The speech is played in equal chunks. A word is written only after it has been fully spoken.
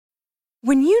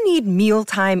When you need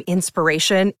mealtime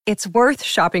inspiration, it's worth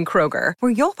shopping Kroger,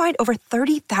 where you'll find over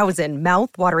 30,000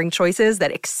 mouth-watering choices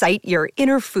that excite your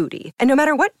inner foodie. And no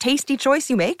matter what tasty choice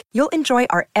you make, you'll enjoy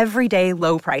our everyday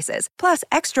low prices, plus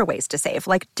extra ways to save,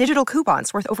 like digital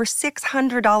coupons worth over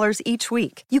 $600 each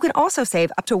week. You can also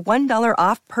save up to $1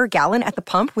 off per gallon at the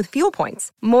pump with fuel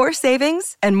points. More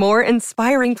savings and more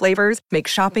inspiring flavors make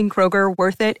shopping Kroger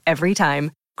worth it every time.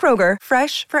 Kroger,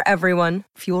 fresh for everyone.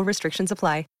 Fuel restrictions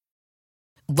apply.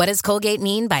 What does Colgate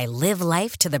mean by live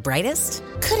life to the brightest?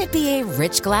 Could it be a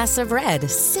rich glass of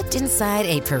red sipped inside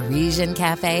a Parisian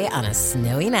cafe on a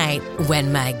snowy night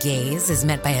when my gaze is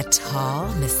met by a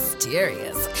tall,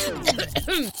 mysterious...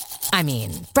 I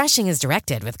mean, brushing is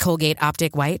directed with Colgate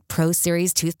Optic White Pro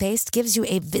Series toothpaste gives you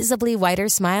a visibly whiter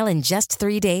smile in just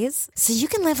 3 days, so you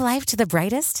can live life to the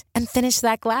brightest and finish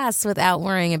that glass without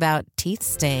worrying about teeth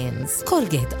stains.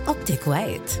 Colgate Optic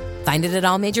White. Find it at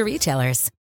all major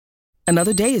retailers.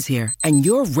 Another day is here, and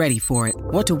you're ready for it.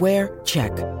 What to wear?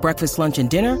 Check. Breakfast, lunch, and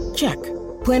dinner? Check.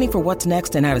 Planning for what's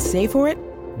next and how to save for it?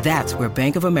 That's where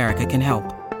Bank of America can help.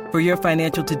 For your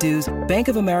financial to-dos, Bank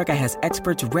of America has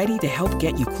experts ready to help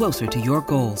get you closer to your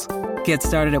goals. Get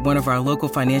started at one of our local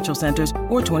financial centers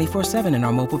or 24/7 in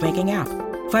our mobile banking app.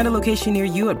 Find a location near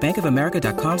you at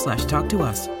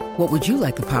bankofamerica.com/talktous. What would you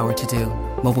like the power to do?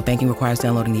 Mobile banking requires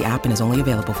downloading the app and is only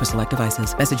available for select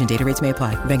devices. Message and data rates may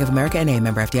apply. Bank of America N.A.,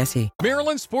 member FDIC.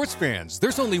 Maryland sports fans,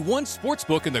 there's only one sports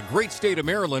book in the great state of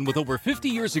Maryland with over 50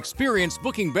 years experience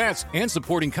booking bets and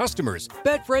supporting customers.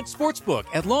 Betfred Sportsbook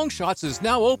at Longshots is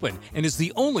now open and is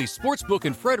the only sportsbook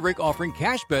in Frederick offering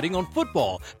cash betting on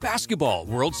football, basketball,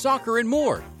 world soccer, and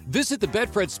more. Visit the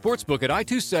Betfred Sportsbook at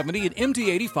I-270 and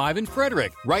MD-85 in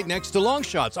Frederick, right next to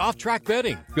Longshots off-track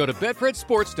betting. Go to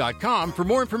betfredsports.com for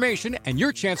more information and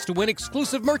your chance to win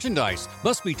exclusive merchandise.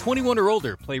 Must be 21 or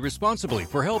older. Play responsibly.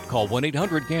 For help, call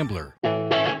 1-800-GAMBLER.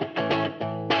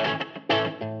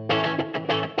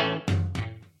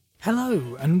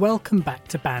 Hello and welcome back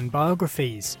to Band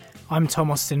Biographies. I'm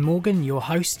Tom Austin Morgan, your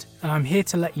host, and I'm here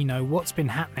to let you know what's been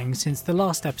happening since the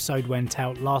last episode went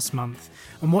out last month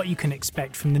and what you can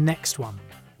expect from the next one.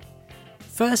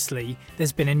 Firstly,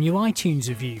 there's been a new iTunes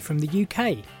review from the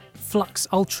UK. Flux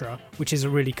Ultra, which is a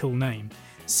really cool name,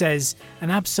 says,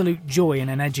 "An absolute joy and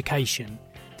an education.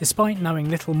 Despite knowing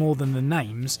little more than the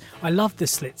names, I loved the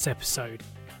Slits episode.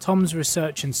 Tom's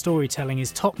research and storytelling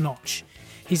is top-notch.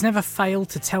 He's never failed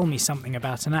to tell me something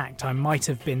about an act I might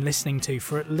have been listening to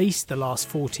for at least the last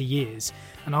 40 years,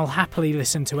 and I'll happily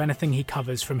listen to anything he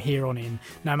covers from here on in,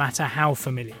 no matter how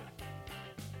familiar."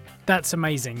 That's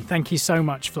amazing. Thank you so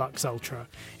much, Flux Ultra.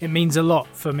 It means a lot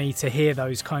for me to hear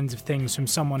those kinds of things from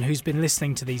someone who's been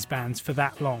listening to these bands for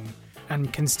that long,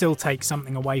 and can still take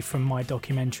something away from my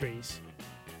documentaries.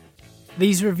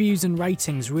 These reviews and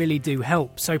ratings really do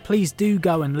help, so please do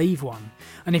go and leave one.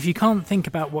 And if you can't think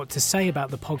about what to say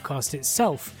about the podcast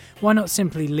itself, why not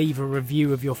simply leave a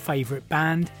review of your favourite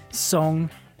band, song,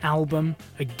 album,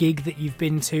 a gig that you've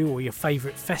been to, or your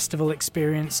favourite festival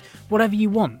experience, whatever you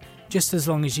want, just as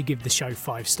long as you give the show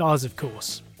 5 stars, of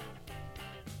course.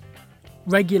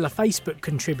 Regular Facebook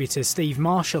contributor Steve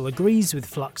Marshall agrees with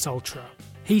Flux Ultra.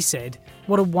 He said,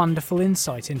 "What a wonderful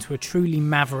insight into a truly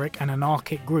maverick and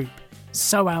anarchic group.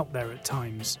 So out there at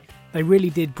times. They really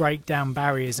did break down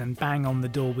barriers and bang on the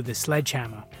door with a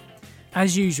sledgehammer.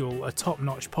 As usual, a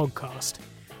top-notch podcast.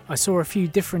 I saw a few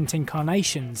different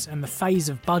incarnations, and the phase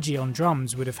of Budgie on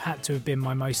drums would have had to have been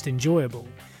my most enjoyable.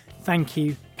 Thank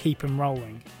you, keep 'em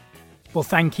rolling." Well,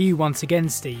 thank you once again,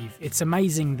 Steve. It's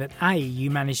amazing that A,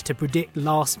 you managed to predict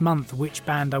last month which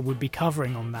band I would be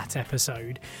covering on that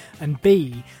episode, and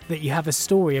B, that you have a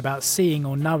story about seeing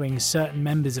or knowing certain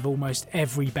members of almost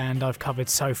every band I've covered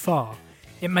so far.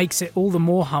 It makes it all the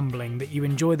more humbling that you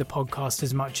enjoy the podcast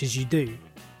as much as you do,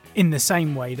 in the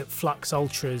same way that Flux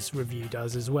Ultra's review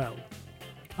does as well.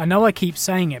 I know I keep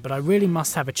saying it, but I really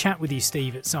must have a chat with you,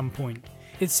 Steve, at some point.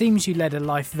 It seems you led a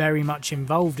life very much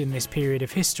involved in this period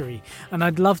of history, and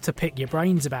I'd love to pick your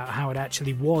brains about how it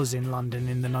actually was in London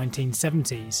in the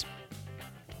 1970s.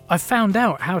 I've found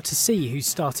out how to see who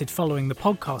started following the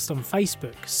podcast on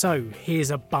Facebook, so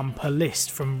here's a bumper list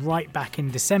from right back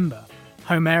in December.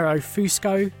 Homero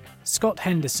Fusco, Scott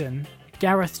Henderson,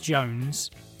 Gareth Jones,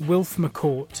 Wilf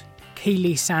McCourt,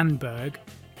 Keely Sandberg,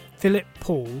 Philip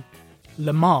Paul,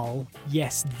 Lamal,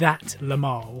 yes that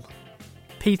Lamal,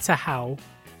 Peter Howe,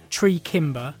 Tree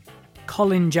Kimber,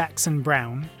 Colin Jackson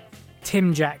Brown,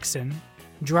 Tim Jackson,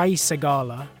 Dre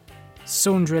Sagala,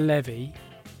 Sandra Levy,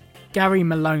 Gary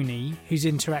Maloney, who's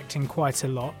interacting quite a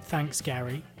lot, thanks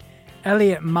Gary,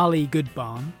 Elliot Mully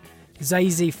Goodbarn,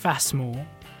 Zazie Fassmore,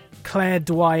 Claire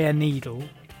Dwyer Needle,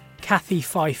 Kathy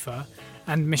Pfeiffer,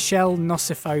 and Michelle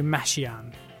Nosifo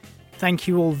Mashian. Thank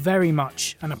you all very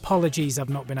much, and apologies I've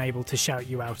not been able to shout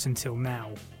you out until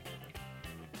now.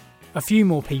 A few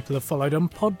more people have followed on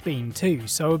Podbean too,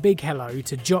 so a big hello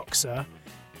to Joxer,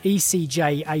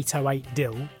 ECJ808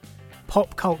 Dill,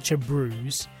 Pop Culture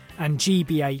Brews, and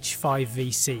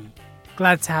GBH5VC.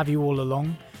 Glad to have you all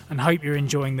along, and hope you're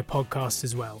enjoying the podcast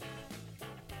as well.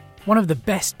 One of the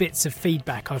best bits of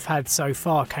feedback I've had so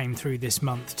far came through this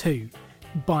month too,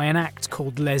 by an act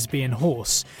called Lesbian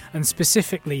Horse, and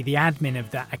specifically the admin of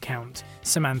that account,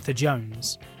 Samantha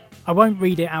Jones. I won't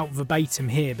read it out verbatim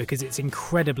here because it's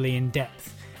incredibly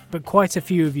in-depth, but quite a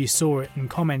few of you saw it and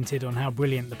commented on how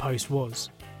brilliant the post was.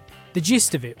 The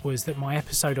gist of it was that my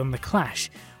episode on The Clash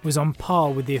was on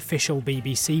par with the official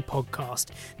BBC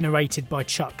podcast narrated by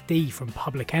Chuck D from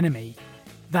Public Enemy.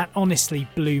 That honestly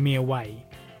blew me away.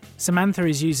 Samantha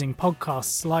is using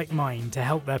podcasts like mine to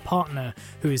help their partner,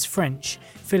 who is French,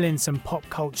 fill in some pop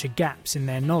culture gaps in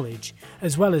their knowledge,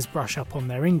 as well as brush up on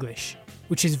their English,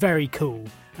 which is very cool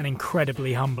and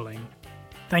incredibly humbling.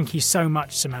 Thank you so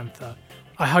much, Samantha.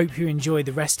 I hope you enjoy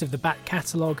the rest of the back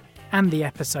catalogue and the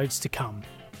episodes to come.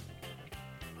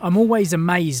 I'm always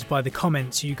amazed by the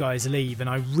comments you guys leave, and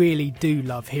I really do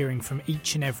love hearing from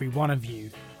each and every one of you.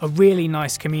 A really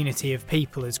nice community of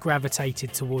people has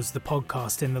gravitated towards the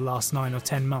podcast in the last 9 or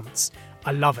 10 months.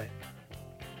 I love it.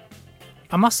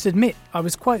 I must admit, I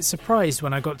was quite surprised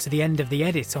when I got to the end of the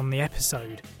edit on the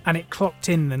episode, and it clocked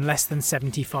in less than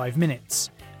 75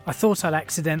 minutes. I thought I'd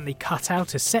accidentally cut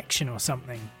out a section or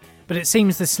something, but it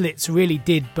seems the slits really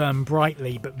did burn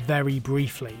brightly but very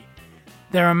briefly.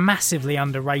 They're a massively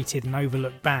underrated and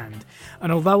overlooked band,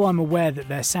 and although I'm aware that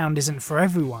their sound isn't for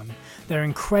everyone, they're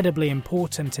incredibly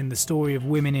important in the story of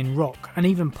women in rock and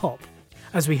even pop.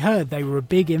 As we heard, they were a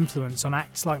big influence on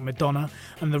acts like Madonna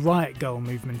and the Riot Girl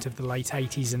movement of the late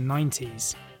 80s and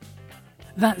 90s.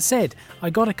 That said, I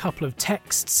got a couple of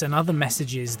texts and other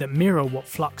messages that mirror what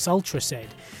Flux Ultra said,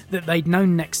 that they'd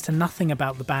known next to nothing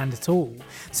about the band at all,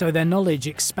 so their knowledge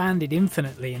expanded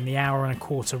infinitely in the hour and a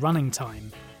quarter running time.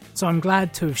 So I'm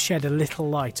glad to have shed a little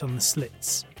light on the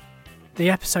slits. The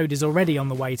episode is already on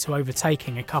the way to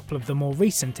overtaking a couple of the more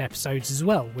recent episodes as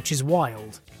well, which is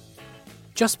wild.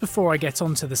 Just before I get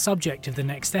on to the subject of the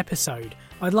next episode,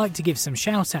 I'd like to give some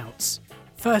shout-outs.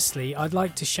 Firstly, I'd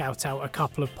like to shout out a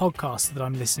couple of podcasts that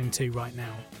I'm listening to right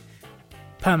now.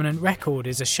 Permanent Record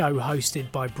is a show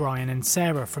hosted by Brian and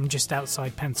Sarah from just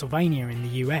outside Pennsylvania in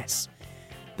the US.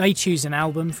 They choose an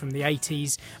album from the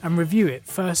 80s and review it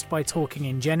first by talking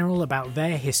in general about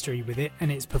their history with it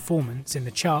and its performance in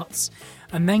the charts,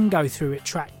 and then go through it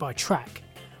track by track.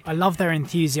 I love their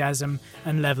enthusiasm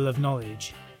and level of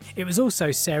knowledge. It was also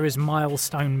Sarah's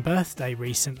milestone birthday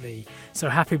recently, so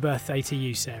happy birthday to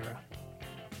you, Sarah.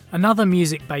 Another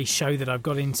music-based show that I've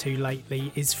got into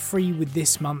lately is Free with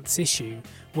this month's issue,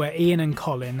 where Ian and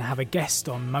Colin have a guest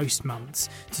on most months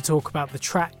to talk about the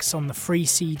tracks on the free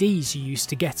CDs you used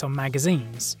to get on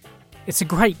magazines. It's a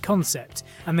great concept,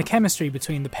 and the chemistry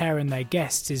between the pair and their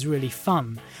guests is really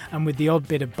fun, and with the odd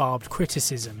bit of barbed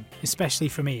criticism, especially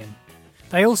from Ian.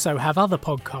 They also have other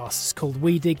podcasts called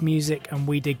We Dig Music and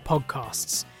We Dig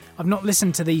Podcasts. I've not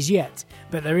listened to these yet,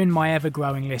 but they're in my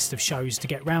ever-growing list of shows to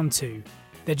get round to.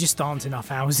 There just aren't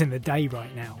enough hours in the day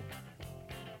right now.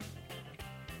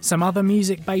 Some other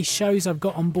music-based shows I've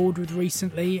got on board with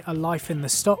recently are Life in the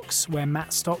Stocks, where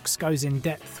Matt Stocks goes in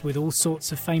depth with all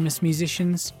sorts of famous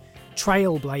musicians,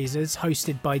 Trailblazers,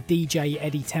 hosted by DJ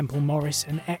Eddie Temple Morris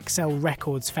and XL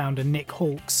Records founder Nick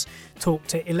Hawkes, talk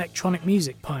to electronic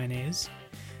music pioneers,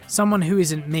 Someone Who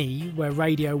Isn't Me, where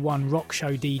Radio 1 rock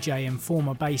show DJ and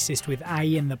former bassist with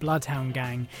A in the Bloodhound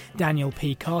Gang, Daniel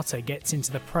P. Carter, gets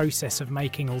into the process of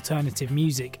making alternative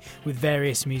music with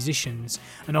various musicians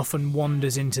and often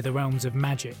wanders into the realms of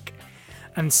magic.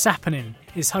 And Sappenin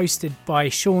is hosted by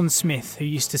Sean Smith, who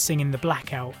used to sing in The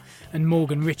Blackout, and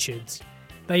Morgan Richards.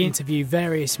 They interview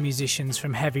various musicians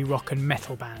from heavy rock and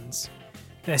metal bands.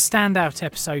 Their standout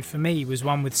episode for me was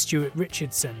one with Stuart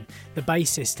Richardson, the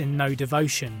bassist in No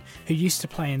Devotion, who used to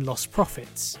play in Lost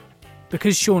Prophets.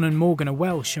 Because Sean and Morgan are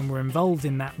Welsh and were involved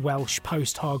in that Welsh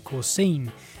post-hardcore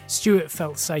scene, Stuart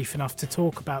felt safe enough to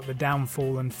talk about the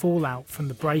downfall and fallout from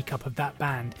the breakup of that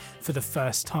band for the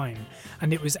first time,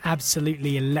 and it was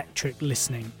absolutely electric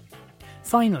listening.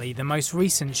 Finally, the most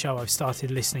recent show I've started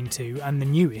listening to, and the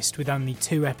newest with only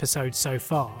 2 episodes so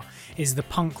far, is the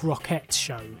Punk Rockettes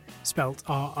Show, spelt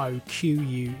R-O-Q-U-E-T-T-E,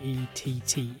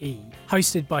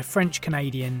 hosted by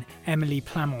French-Canadian Emily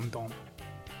Plamondon.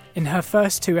 In her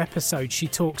first 2 episodes, she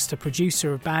talks to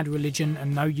producer of Bad Religion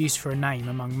and No Use for a Name,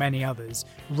 among many others,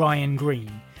 Ryan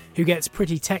Green, who gets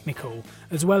pretty technical,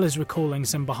 as well as recalling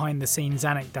some behind-the-scenes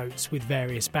anecdotes with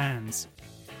various bands.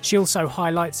 She also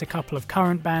highlights a couple of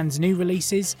current bands' new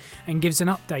releases and gives an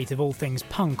update of all things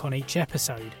punk on each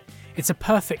episode. It's a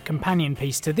perfect companion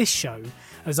piece to this show,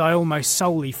 as I almost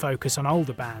solely focus on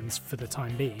older bands for the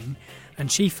time being,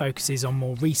 and she focuses on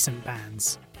more recent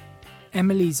bands.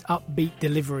 Emily's upbeat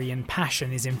delivery and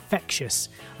passion is infectious,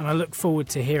 and I look forward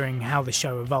to hearing how the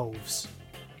show evolves.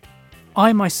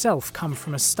 I myself come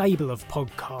from a stable of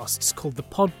podcasts called the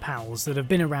Pod Pals that have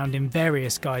been around in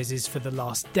various guises for the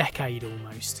last decade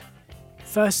almost.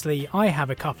 Firstly, I have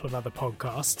a couple of other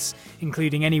podcasts,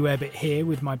 including Anywhere But Here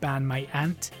with my bandmate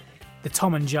Ant, The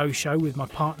Tom and Joe Show with my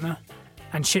partner,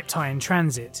 and Shipped High in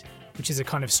Transit, which is a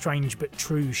kind of strange but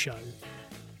true show.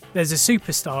 There's a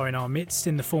superstar in our midst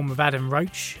in the form of Adam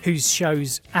Roach, whose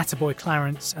shows Attaboy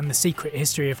Clarence and The Secret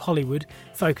History of Hollywood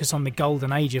focus on the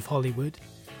golden age of Hollywood.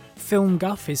 Film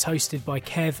Guff is hosted by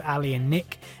Kev, Ali and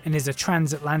Nick and is a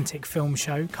transatlantic film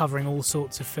show covering all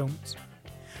sorts of films.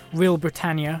 Real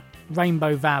Britannia,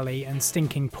 Rainbow Valley and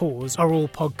Stinking Paws are all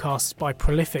podcasts by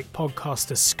prolific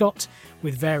podcaster Scott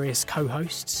with various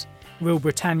co-hosts. Real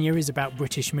Britannia is about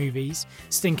British movies,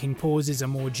 Stinking Paws is a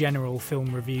more general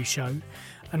film review show,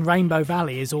 and Rainbow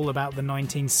Valley is all about the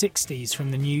 1960s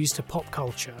from the news to pop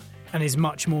culture and is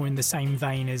much more in the same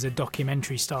vein as a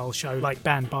documentary-style show like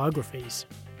Band Biographies.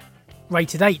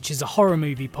 Rated H is a horror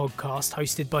movie podcast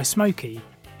hosted by Smokey,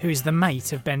 who is the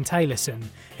mate of Ben Taylorson,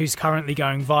 who's currently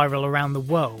going viral around the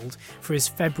world for his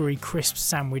February crisp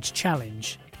sandwich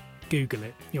challenge. Google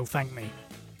it, you'll thank me.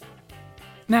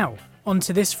 Now, on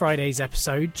to this Friday's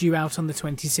episode, due out on the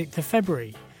 26th of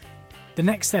February. The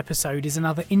next episode is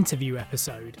another interview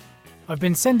episode. I've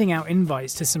been sending out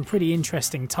invites to some pretty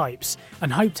interesting types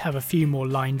and hope to have a few more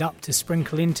lined up to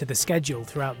sprinkle into the schedule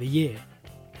throughout the year.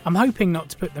 I'm hoping not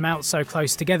to put them out so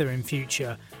close together in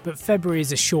future, but February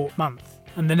is a short month,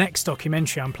 and the next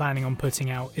documentary I'm planning on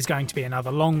putting out is going to be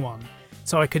another long one,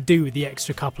 so I could do with the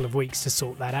extra couple of weeks to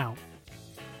sort that out.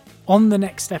 On the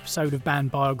next episode of Band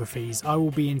Biographies, I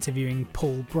will be interviewing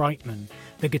Paul Brightman,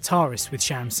 the guitarist with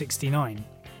Sham 69.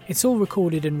 It's all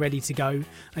recorded and ready to go,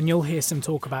 and you'll hear some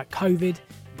talk about COVID,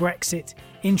 Brexit,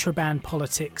 intra-band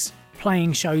politics,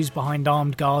 playing shows behind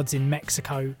armed guards in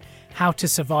Mexico, how to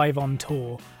survive on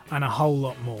tour, and a whole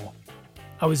lot more.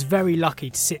 I was very lucky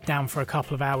to sit down for a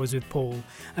couple of hours with Paul,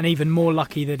 and even more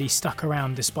lucky that he stuck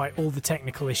around despite all the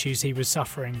technical issues he was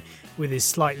suffering with his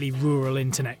slightly rural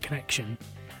internet connection.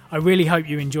 I really hope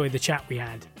you enjoyed the chat we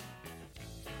had.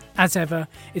 As ever,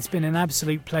 it's been an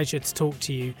absolute pleasure to talk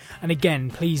to you, and again,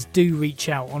 please do reach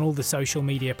out on all the social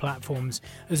media platforms,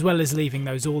 as well as leaving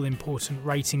those all-important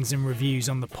ratings and reviews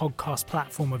on the podcast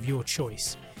platform of your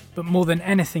choice. But more than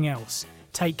anything else,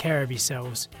 take care of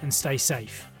yourselves and stay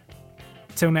safe.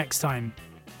 Till next time,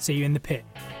 see you in the pit.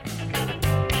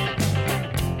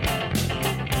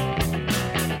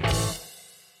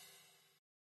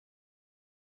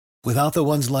 Without the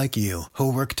ones like you,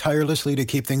 who work tirelessly to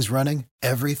keep things running,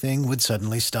 everything would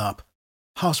suddenly stop.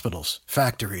 Hospitals,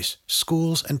 factories,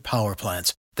 schools, and power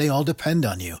plants, they all depend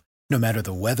on you. No matter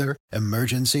the weather,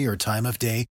 emergency, or time of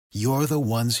day, you're the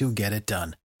ones who get it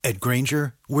done. At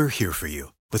Grainger, we're here for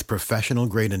you with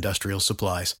professional-grade industrial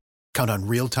supplies. Count on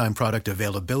real-time product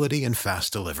availability and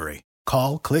fast delivery.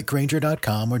 Call,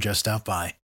 clickgrainger.com, or just stop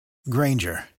by.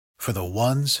 Grainger, for the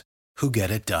ones who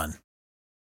get it done.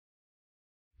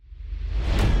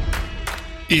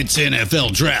 It's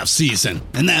NFL draft season,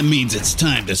 and that means it's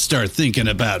time to start thinking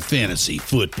about fantasy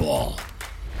football.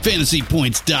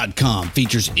 FantasyPoints.com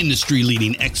features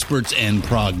industry-leading experts and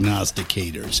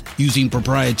prognosticators using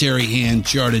proprietary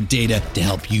hand-charted data to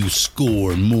help you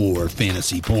score more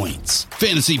fantasy points.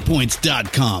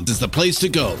 FantasyPoints.com is the place to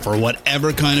go for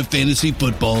whatever kind of fantasy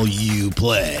football you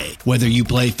play. Whether you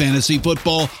play fantasy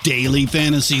football, daily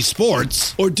fantasy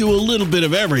sports, or do a little bit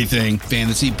of everything,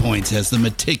 Fantasy Points has the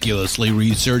meticulously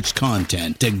researched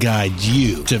content to guide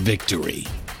you to victory.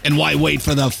 And why wait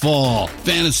for the fall?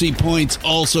 Fantasy Points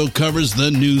also covers the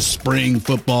new spring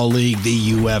football league,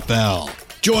 the UFL.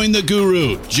 Join the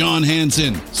guru, John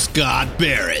Hansen, Scott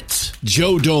Barrett,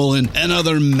 Joe Dolan, and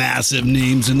other massive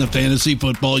names in the fantasy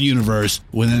football universe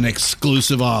with an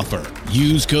exclusive offer.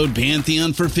 Use code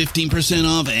Pantheon for 15%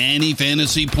 off any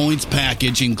Fantasy Points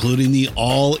package, including the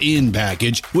all-in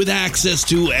package, with access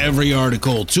to every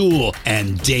article, tool,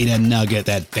 and data nugget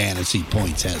that Fantasy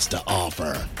Points has to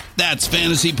offer. That's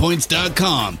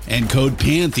FantasyPoints.com and code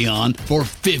Pantheon for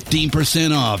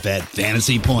 15% off at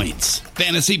Fantasy Points.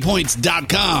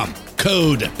 FantasyPoints.com,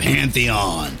 code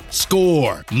Pantheon.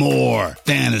 Score more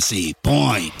fantasy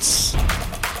points.